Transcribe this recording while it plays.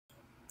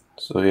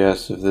So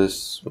yes, if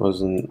this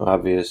wasn't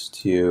obvious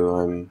to you,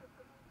 I'm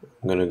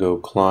gonna go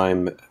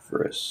climb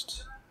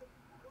Everest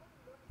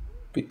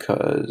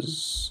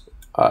because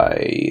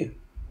I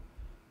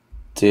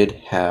did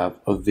have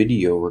a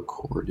video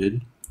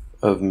recorded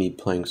of me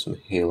playing some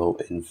Halo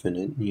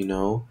Infinite, you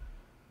know.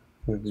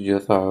 I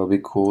thought it would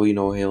be cool, you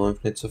know, Halo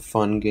Infinite's a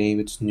fun game,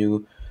 it's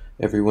new,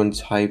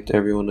 everyone's hyped,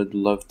 everyone would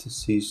love to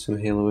see some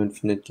Halo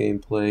Infinite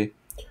gameplay.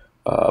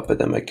 But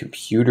then my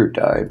computer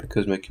died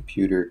because my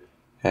computer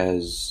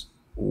has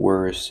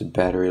worse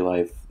battery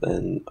life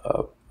than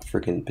a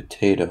freaking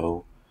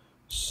potato.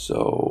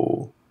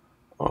 So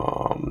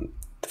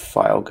the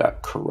file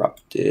got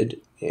corrupted,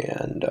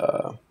 and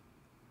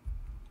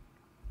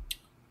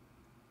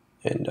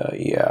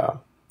yeah,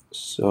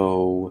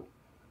 so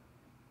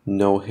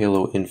no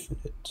Halo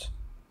Infinite.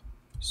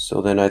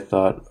 So then I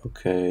thought,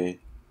 okay,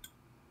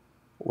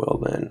 well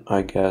then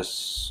I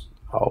guess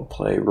I'll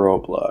play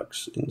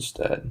Roblox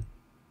instead.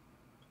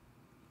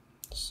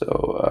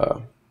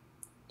 So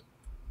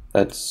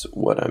that's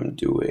what I'm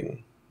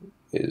doing,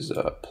 is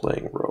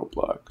playing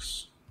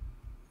Roblox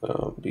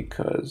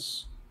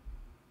because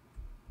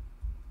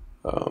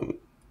um,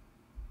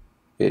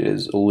 it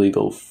is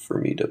illegal for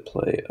me to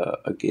play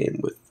a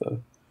game with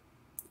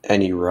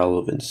any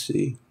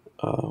relevancy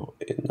um,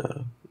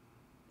 in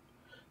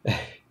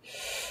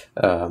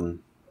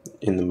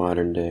the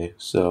modern day.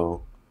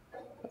 So,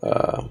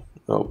 oh,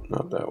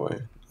 not that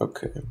way.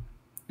 Okay.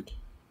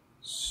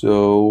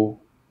 So,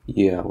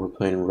 yeah, we're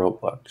playing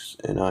Roblox,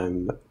 and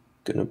I'm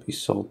gonna be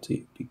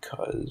salty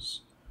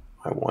because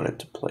I wanted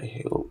to play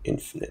Halo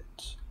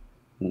Infinite,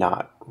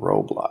 not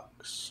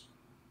Roblox,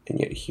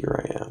 and yet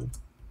here I am.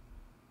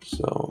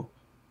 So,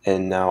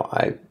 and now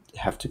I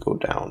have to go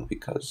down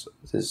because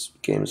this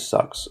game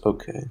sucks.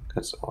 Okay,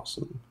 that's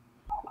awesome.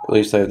 At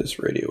least I have this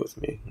radio with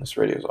me. This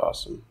radio is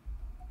awesome.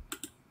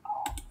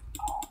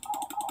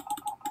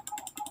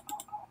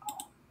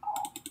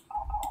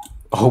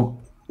 Oh,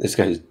 this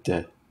guy's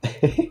dead.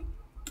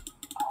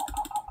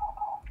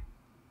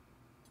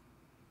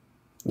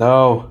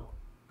 No,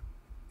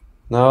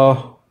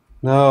 no,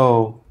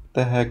 no. What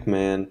the heck,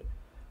 man?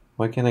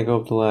 Why can't I go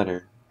up the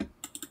ladder?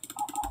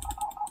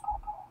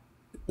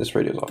 This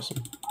radio is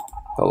awesome.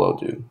 Hello,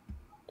 dude.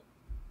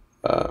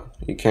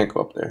 You can't go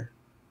up there.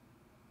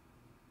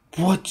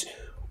 What?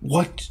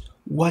 What?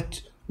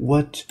 What?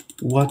 What?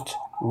 What?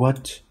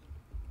 What?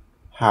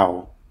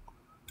 How?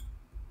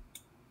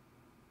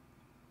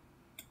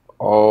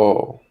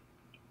 Oh.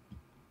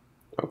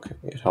 Okay,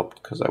 it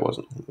helped because I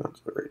wasn't holding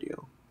onto the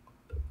radio.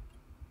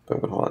 But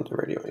I'm gonna hold on to the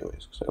radio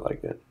anyways because I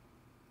like it.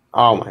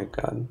 Oh my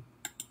god.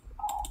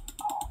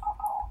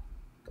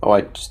 Oh,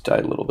 I just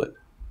died a little bit.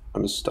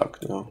 I'm stuck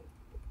now.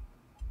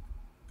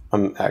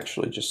 I'm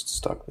actually just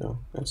stuck now.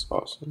 That's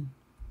awesome.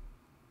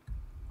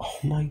 Oh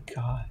my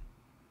god.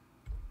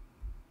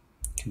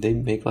 Could they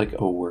make like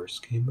a worse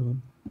game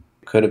mode?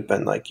 It could have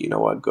been like, you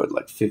know, a good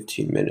like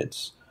 15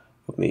 minutes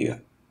of me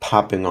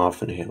popping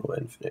off in Halo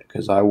Infinite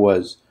because I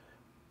was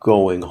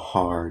going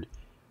hard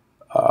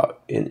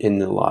in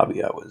the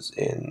lobby I was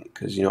in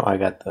because, you know, I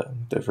got the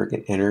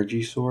freaking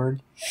energy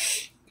sword.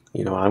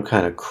 You know, I'm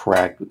kind of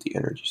cracked with the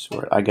energy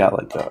sword. I got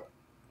like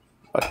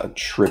a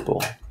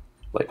triple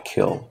like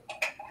kill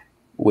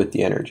with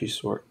the energy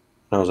sword.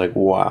 And I was like,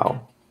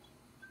 wow,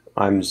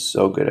 I'm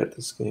so good at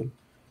this game.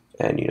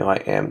 And, you know, I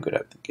am good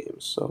at the game.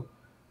 So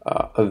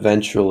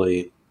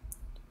eventually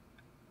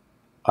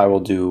I will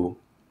do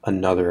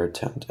another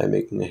attempt at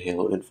making a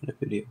Halo Infinite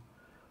video.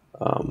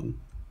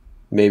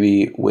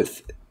 Maybe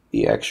with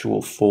the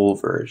actual full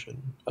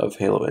version of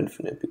Halo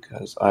Infinite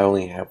because I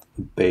only have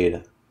the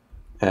beta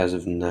as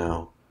of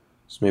now.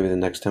 So maybe the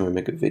next time I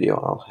make a video,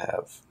 I'll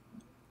have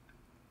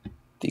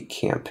the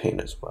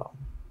campaign as well.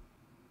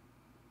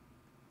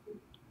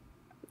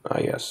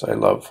 Yes, I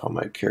love how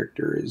my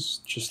character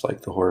is just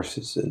like the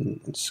horses in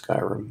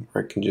Skyrim,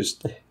 where I can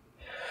just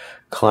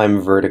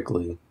climb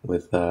vertically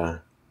with no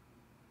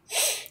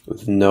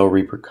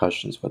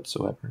repercussions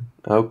whatsoever.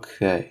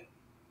 Okay,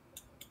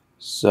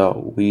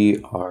 so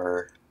we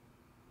are,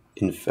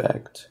 in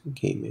fact,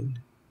 gaming.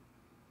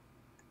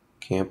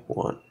 Camp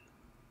 1.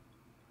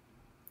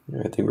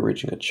 I think we're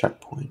reaching a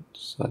checkpoint,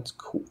 so that's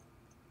cool.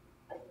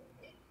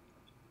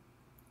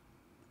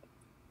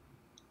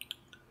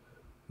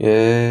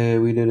 Yeah,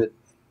 we did it.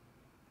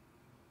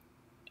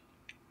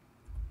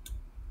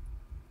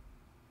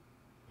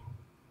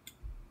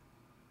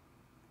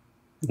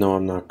 No,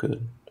 I'm not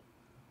good.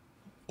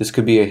 This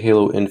could be a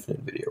Halo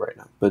Infinite video right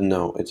now, but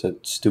no, it's a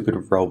stupid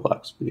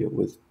Roblox video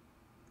with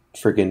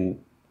friggin'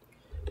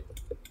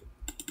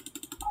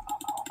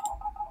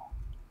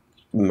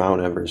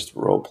 Mount Everest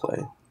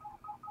roleplay.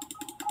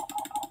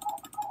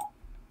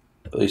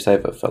 At least I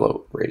have a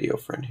fellow radio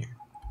friend here.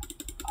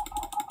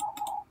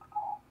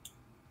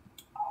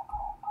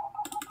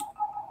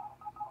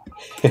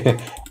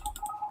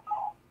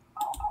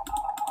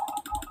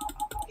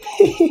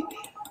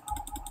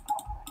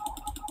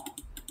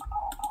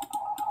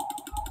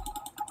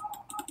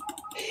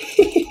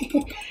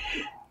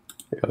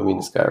 mean,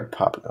 this guy are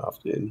popping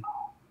off, dude.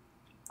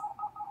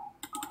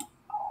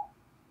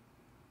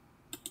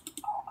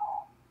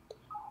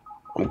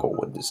 I'm going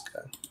with this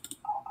guy.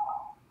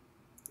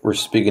 We're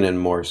speaking in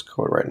Morse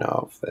code right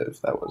now.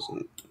 If that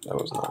wasn't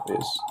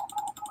obvious.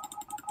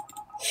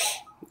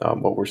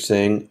 What we're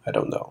saying, I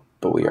don't know,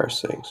 but we are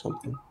saying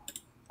something.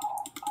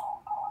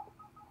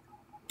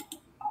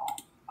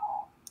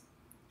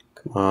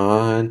 Come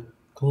on,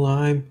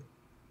 climb.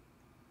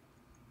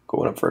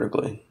 Going up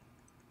vertically.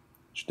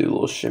 Just do a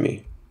little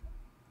shimmy.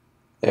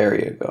 There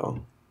you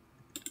go.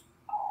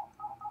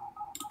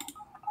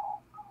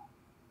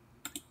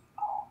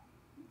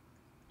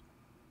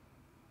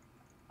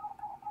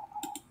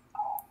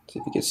 So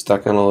if you get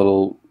stuck on a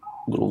little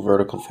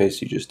vertical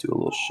face, you just do a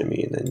little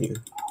shimmy and then you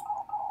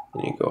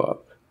go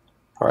up.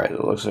 All right,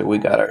 it looks like we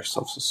got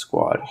ourselves a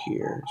squad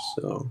here,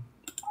 so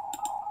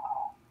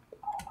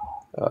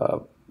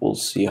we'll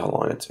see how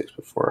long it takes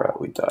before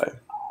we die.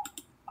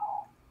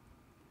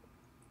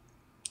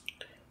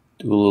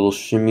 Do a little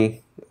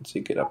shimmy. Let's see,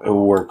 get up. It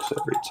works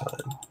every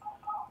time.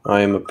 I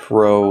am a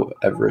pro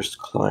Everest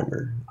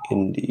climber,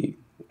 indeed,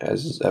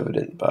 as is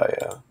evident by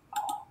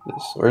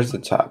this. Where's the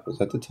top? Is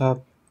that the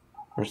top?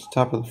 Where's the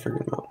top of the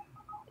friggin' mountain?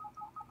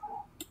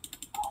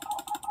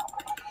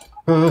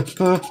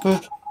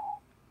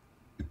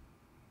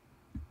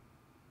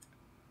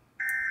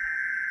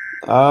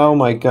 Oh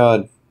my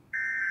god.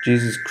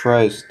 Jesus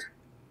Christ.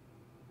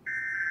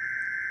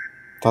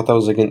 Thought that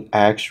was like an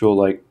actual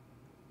like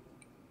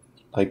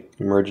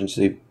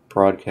emergency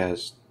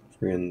broadcast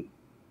friggin'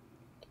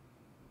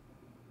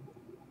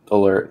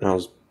 alert, and I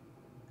was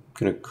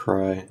gonna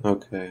cry.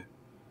 Okay.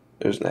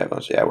 There's an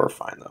avalanche. Yeah, we're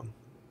fine though.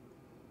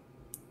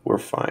 We're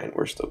fine.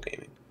 We're still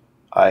gaming.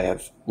 I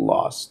have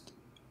lost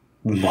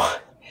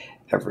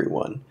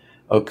everyone.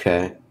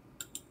 Okay.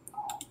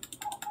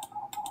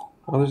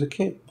 Oh, there's a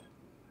camp.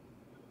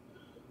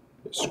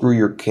 Screw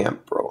your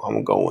camp, bro.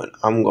 I'm going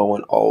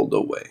all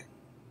the way.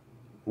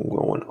 I'm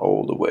going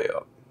all the way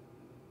up.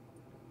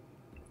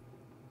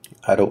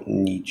 I don't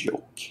need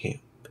your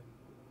camp.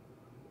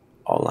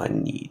 All I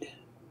need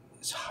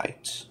is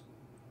height.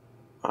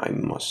 I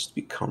must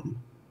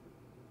become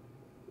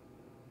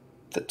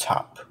the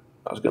top.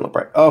 I was gonna look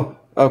right.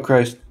 Oh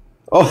Christ.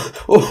 Oh.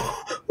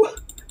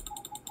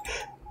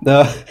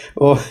 No.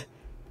 Oh.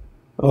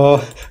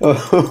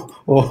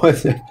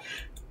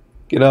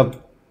 Get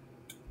up.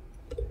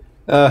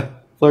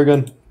 Flare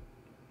gun.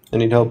 I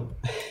need help.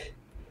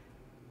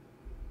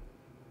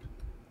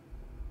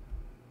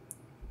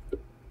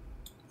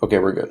 Okay,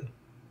 we're good.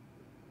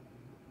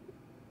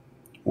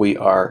 We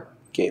are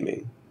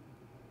gaming.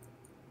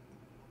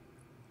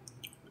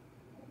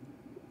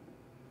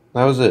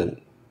 That was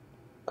it.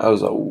 That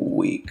was a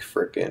weak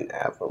freaking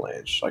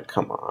avalanche. Like,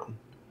 come on.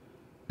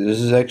 This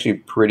is actually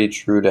pretty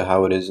true to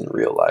how it is in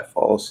real life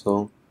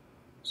also.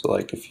 So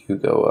like if you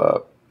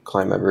go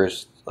climb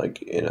Everest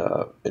like in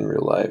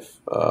real life,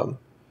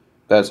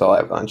 that's all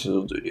avalanches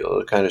will do.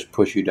 It'll kind of just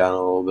push you down a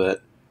little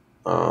bit,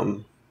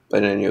 but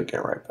then you'll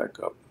get right back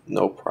up.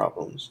 No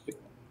problems. Like,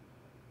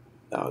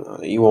 no,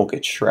 you won't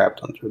get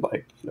trapped under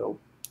like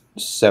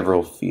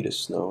several feet of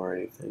snow or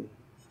anything.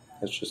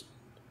 That's just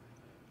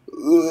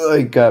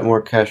I got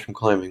more cash from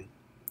climbing.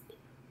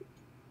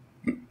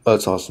 Oh,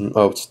 that's awesome.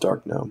 Oh, it's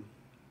dark now.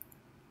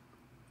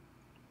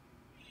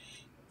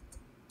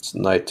 It's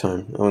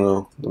nighttime. I don't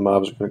know. The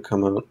mobs are gonna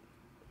come out.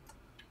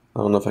 I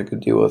don't know if I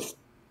could deal with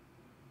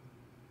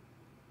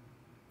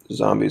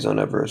zombies on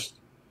Everest.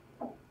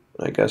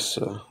 I guess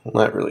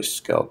not really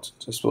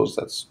skeletons. I suppose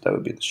that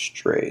would be the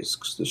strays,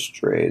 because the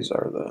strays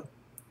are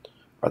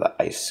the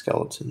ice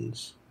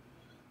skeletons.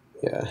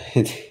 Yeah.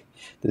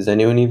 Does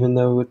anyone even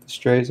know what the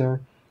strays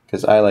are?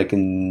 Because I like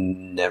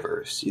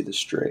never see the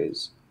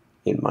strays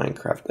in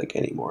Minecraft like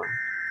anymore.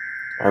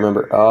 I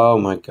remember. Oh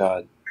my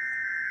god.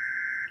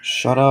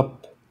 Shut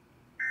up.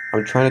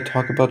 I'm trying to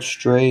talk about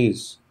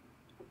strays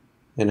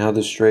and how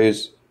the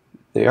strays,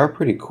 they are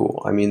pretty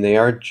cool. I mean, they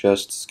are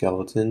just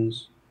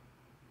skeletons,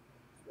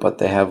 but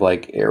they have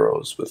like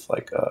arrows with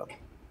like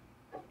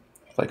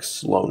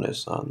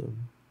slowness on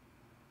them.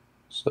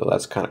 So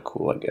that's kind of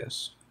cool, I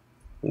guess.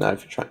 Not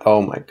if you're trying.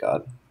 Oh my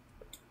god.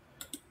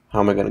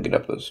 How am I gonna get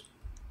up this?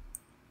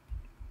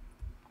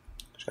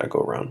 Just gotta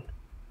go around.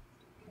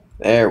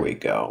 There we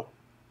go.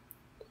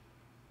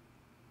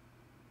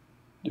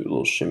 Do a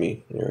little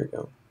shimmy. There we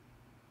go.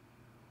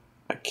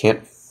 I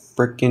can't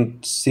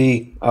freaking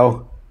see.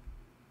 Oh.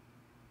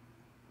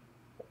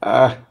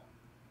 Ah.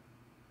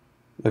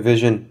 My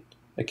vision.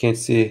 I can't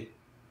see.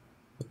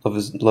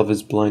 Love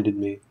has blinded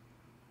me.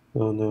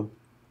 Oh no.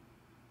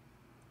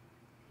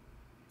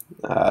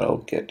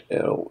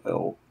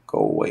 It'll go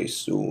away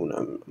soon.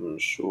 I'm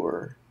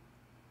sure.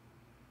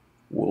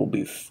 We'll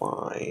be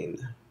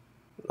fine.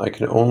 I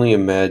can only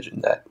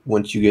imagine that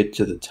once you get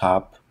to the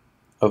top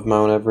of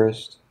Mount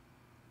Everest,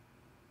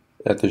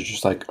 that there's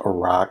just like a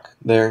rock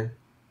there,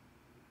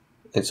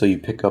 and so you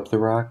pick up the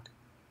rock,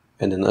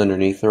 and then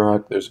underneath the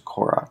rock there's a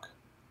Korok.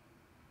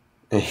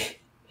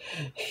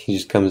 He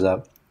just comes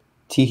up.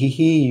 Tee hee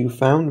hee, you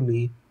found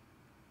me.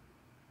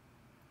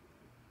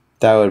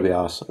 That would be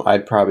awesome.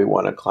 I'd probably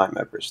want to climb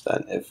Everest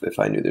then if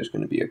I knew there's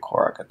going to be a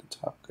Korok at the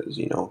top, because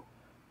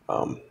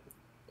um,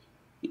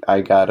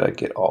 I gotta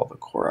get all the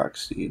Korok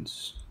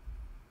seeds.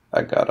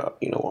 I gotta,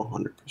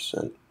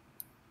 100%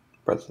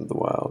 Breath of the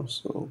Wild,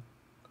 so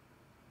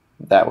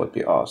that would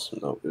be awesome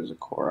though. If there's a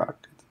Korok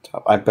at the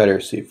top. I better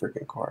see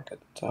freaking Korok at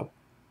the top.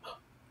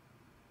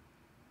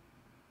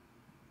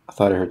 I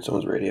thought I heard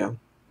someone's radio.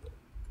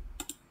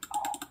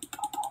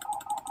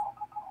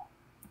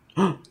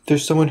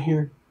 There's someone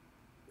here.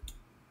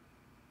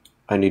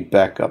 I need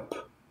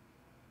backup.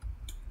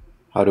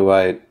 How do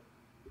I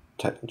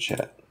type in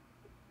chat?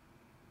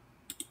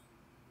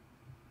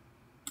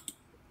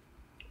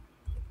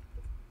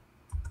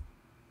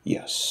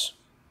 Yes.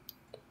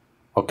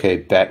 Okay,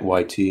 Bat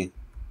YT.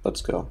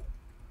 Let's go.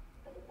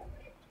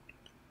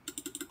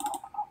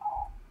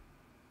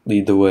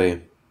 Lead the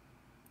way.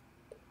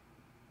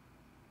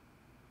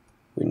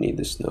 We need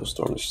the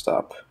snowstorm to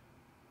stop.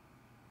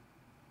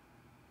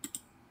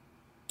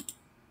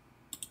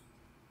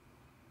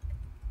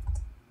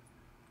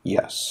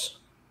 Yes.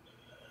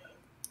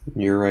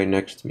 You're right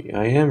next to me.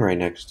 I am right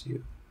next to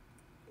you.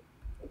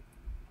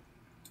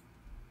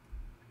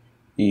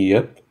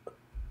 Yep.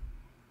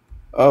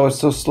 Oh, it's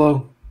so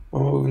slow.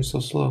 I'm moving so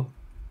slow.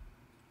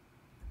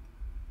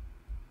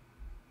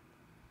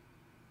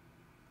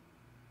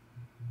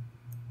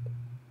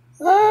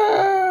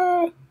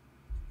 Ah!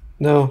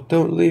 No,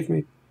 don't leave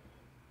me.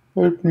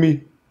 Help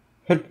me.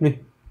 Help me.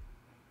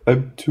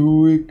 I'm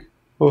too weak.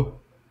 Oh,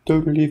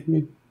 don't leave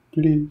me,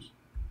 please.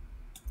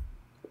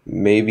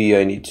 Maybe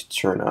I need to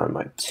turn on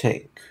my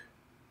tank.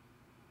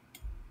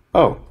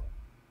 Oh.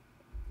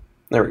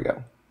 There we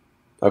go.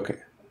 Okay.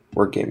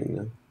 We're gaming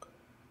now.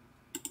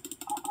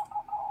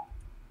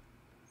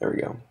 There we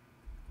go.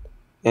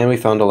 And we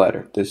found a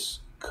ladder. This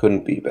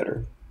couldn't be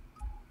better.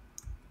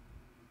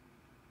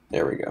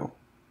 There we go.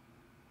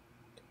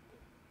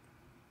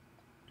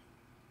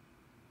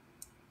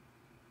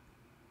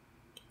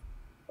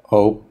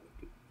 Oh.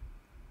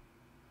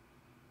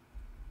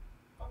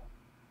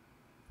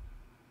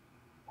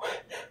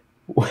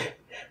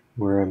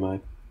 Where am I?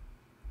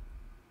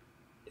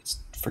 It's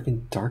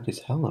freaking dark as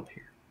hell up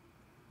here.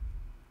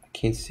 I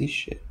can't see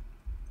shit.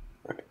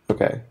 All right.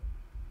 Okay.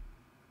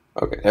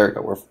 Okay. There we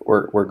go.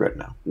 We're good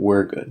now.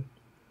 We're good.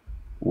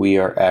 We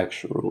are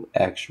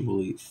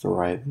actually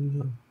thriving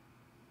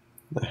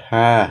now.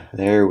 Aha!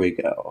 There we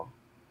go.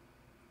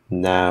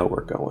 Now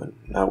we're going.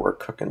 Now we're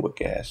cooking with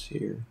gas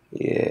here.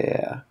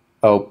 Yeah.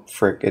 Oh,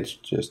 frick! It's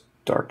just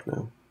dark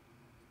now.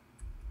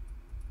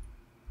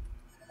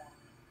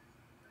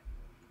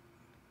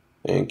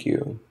 Thank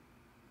you.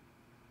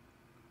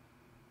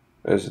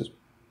 This is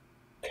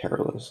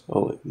perilous.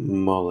 Holy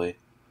moly.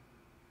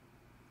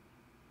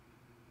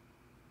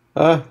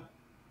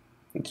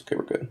 It's good.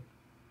 We're good.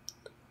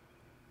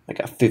 I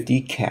got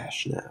 50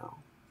 cash now.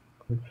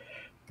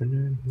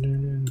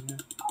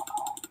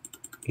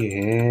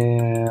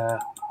 Yeah.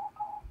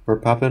 We're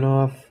popping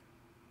off.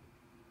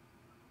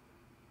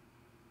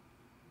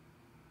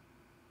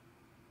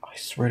 I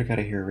swear to God,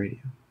 I hear a radio.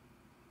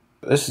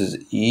 This is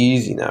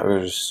easy now.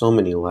 There's so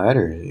many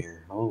ladders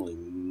here. Holy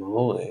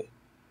moly.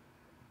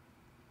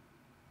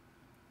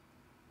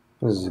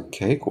 This is a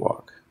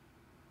cakewalk.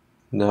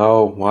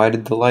 No, why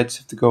did the lights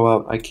have to go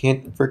out? I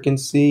can't freaking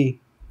see.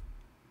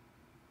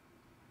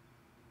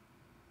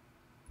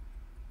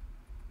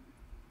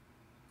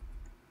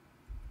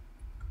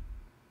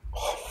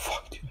 Oh,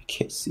 fuck, dude, I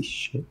can't see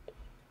shit.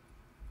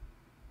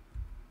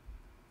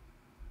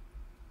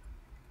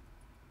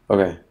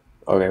 Okay,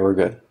 we're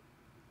good.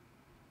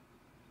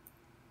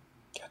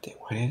 God damn,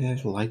 why did I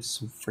have the lights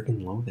so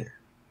freaking low there?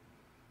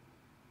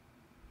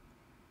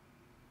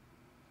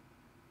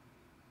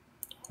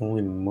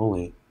 Holy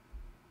moly.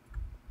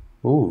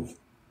 Ooh.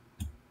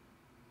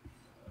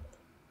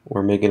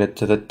 We're making it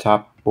to the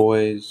top,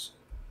 boys.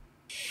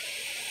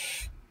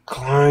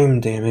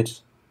 Climb, damn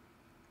it.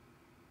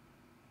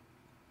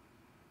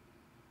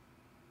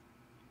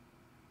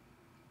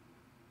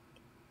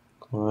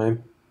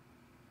 Climb.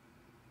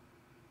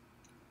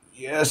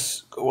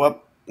 Yes, go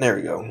up. There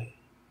we go.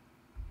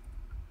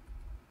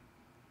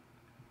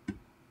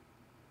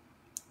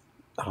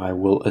 I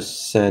will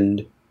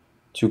ascend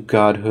to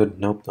godhood.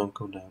 Nope, don't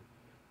go down.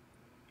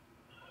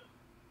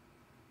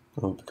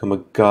 I'll become a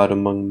god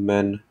among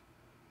men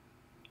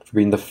for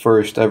being the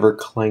first ever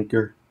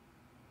clanker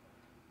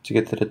to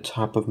get to the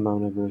top of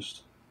Mount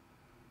Everest.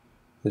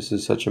 This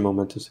is such a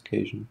momentous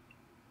occasion.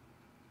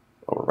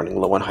 Oh, we're running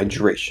low on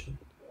hydration.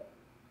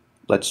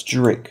 Let's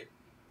drink.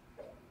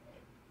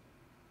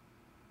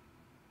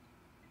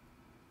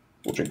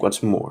 We'll drink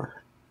once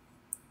more.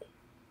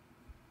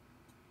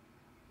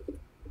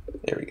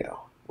 There we go.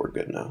 We're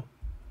good now.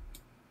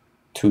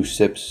 2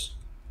 sips.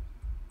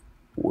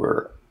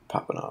 We're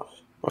popping off.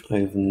 I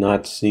have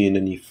not seen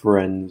any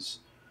friends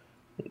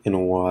in a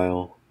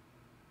while.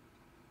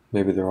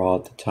 Maybe they're all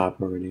at the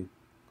top already.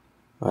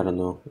 I don't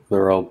know.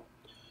 They're all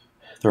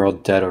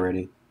dead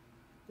already.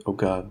 Oh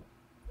god.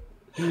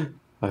 I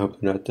hope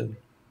they're not dead.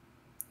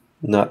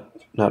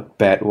 Not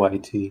Bat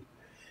YT.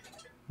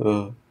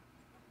 Ugh.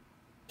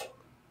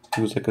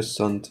 He was like a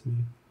son to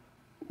me.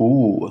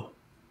 Ooh.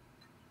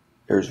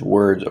 There's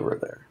words over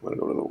there. I'm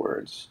gonna go to the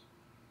words.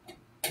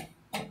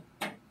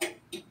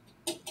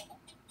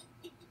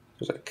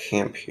 There's a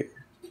camp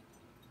here.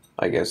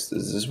 I guess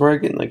this is where I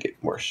can like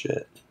get more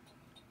shit.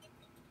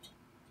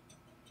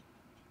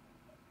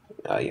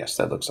 Yes,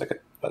 that looks like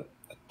a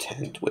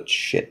tent with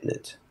shit in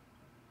it.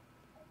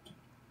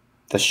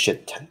 The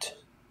shit tent.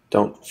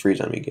 Don't freeze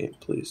on me, game,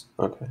 please.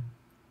 Okay.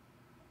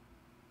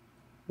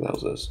 What the hell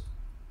is this?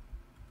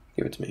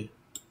 Give it to me.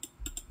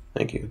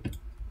 Thank you.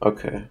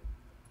 Okay.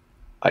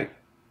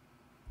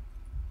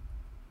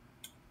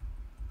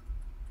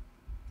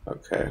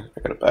 Okay, I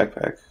got a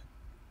backpack.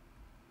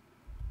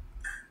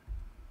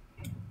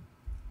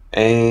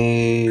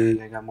 Hey,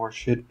 I got more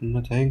shit in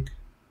the tank.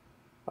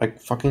 Like,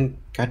 fucking,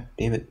 god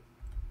damn it.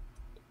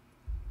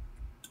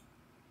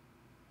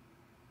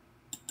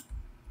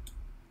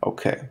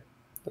 Okay.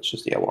 That's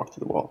just, yeah, walk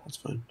through the wall. That's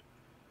fine.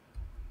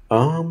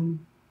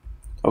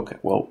 Okay,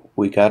 well,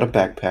 we got a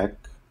backpack.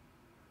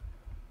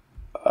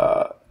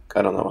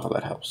 I don't know how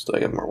that helps. Do I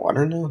get more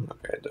water now?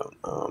 Okay, I don't.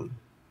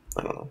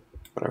 I don't know.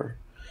 Whatever.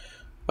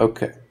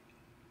 Okay.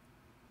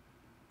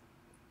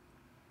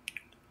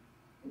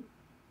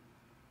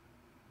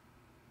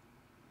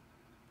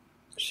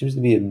 There seems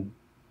to be a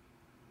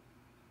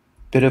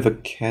bit of a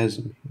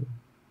chasm here.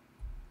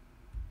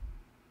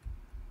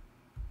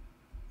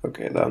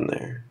 Okay, down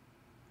there.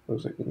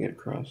 Looks like I can get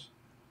across.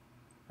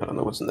 I don't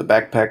know what's in the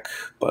backpack,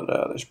 but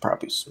there's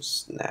probably some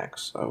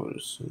snacks, I would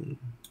assume.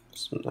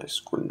 Some nice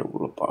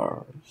granola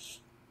bars.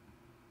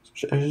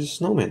 There's a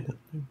snowman down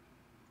there.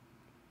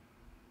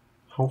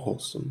 How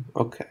wholesome.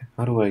 Okay,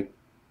 how do I...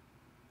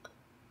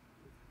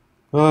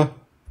 Ah!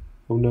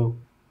 Oh no.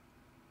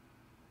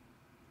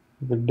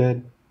 They're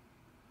dead.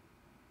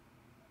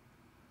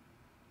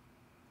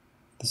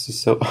 This is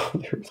so...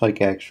 they're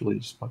like actually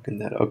just fucking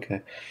dead.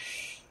 Okay.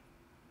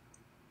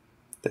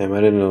 Damn,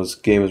 I didn't know this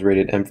game was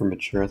rated M for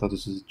mature. I thought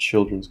this was a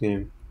children's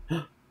game.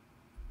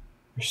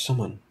 There's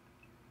someone.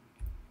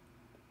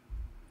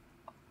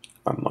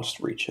 I must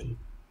reach him.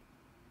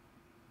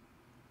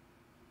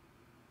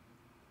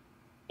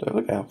 Do I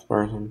look out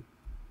for him?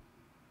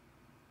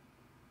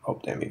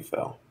 Oh, damn, he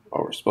fell.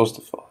 Oh, we're supposed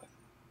to fall.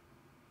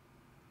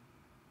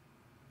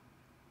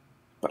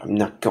 But I'm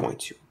not going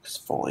to, because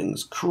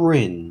falling's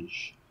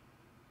cringe.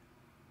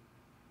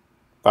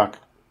 Fuck.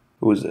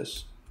 Who is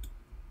this?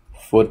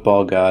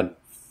 Football God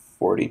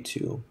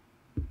 42.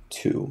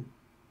 2.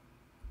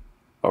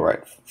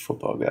 Alright,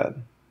 Football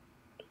God.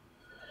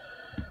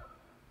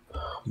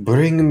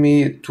 Bring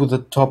me to the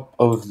top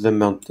of the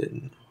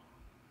mountain.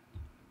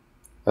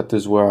 That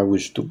is where I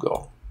wish to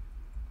go.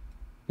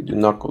 You do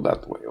not go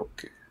that way,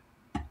 okay.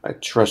 I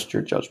trust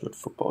your judgment,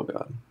 Football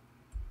God.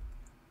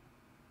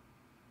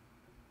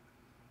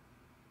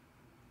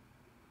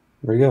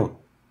 Where'd he go?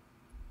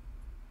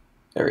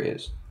 There he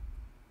is.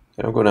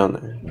 Okay, I'll go down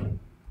there.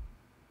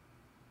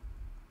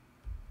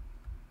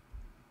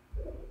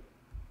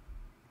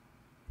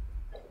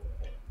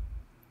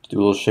 Do a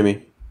little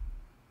shimmy.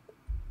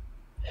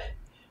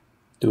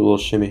 Do a little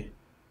shimmy.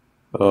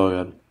 Oh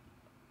god.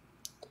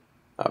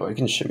 Oh, I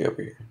can shimmy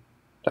over here.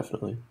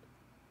 Definitely.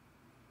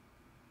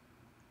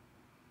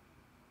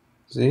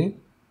 See?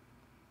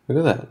 Look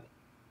at that.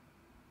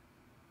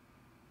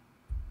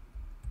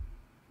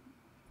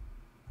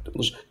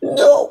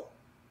 No!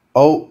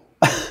 Oh!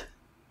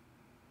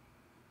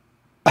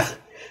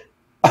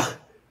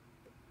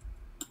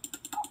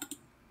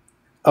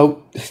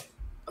 Oh!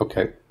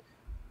 Okay.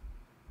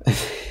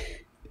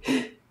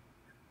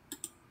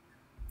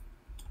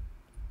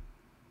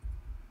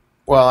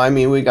 Well, I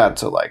mean, we got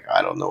to like,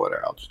 I don't know what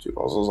our altitude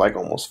was. It was like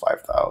almost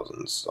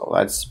 5,000. So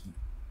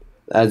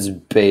that's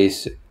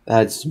basic.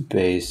 That's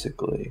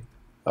basically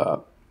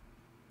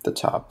the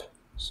top.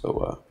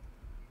 So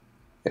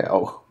yeah.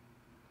 Oh,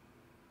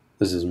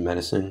 this is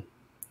menacing.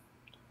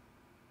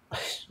 I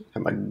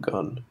have my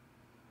gun.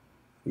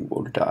 You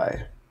will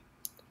die.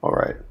 All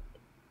right.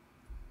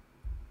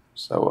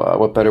 So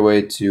what better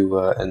way to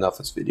end off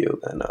this video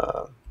than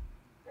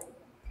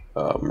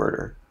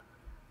murder?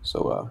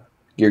 So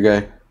gear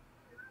guy.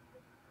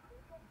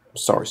 I'm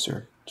sorry,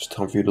 sir. It's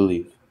time for you to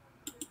leave.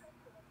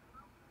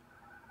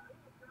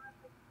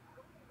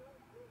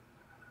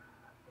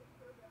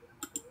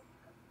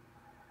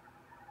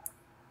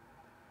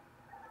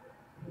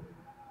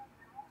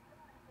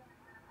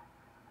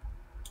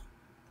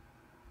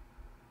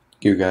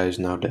 Gear guy is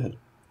now dead.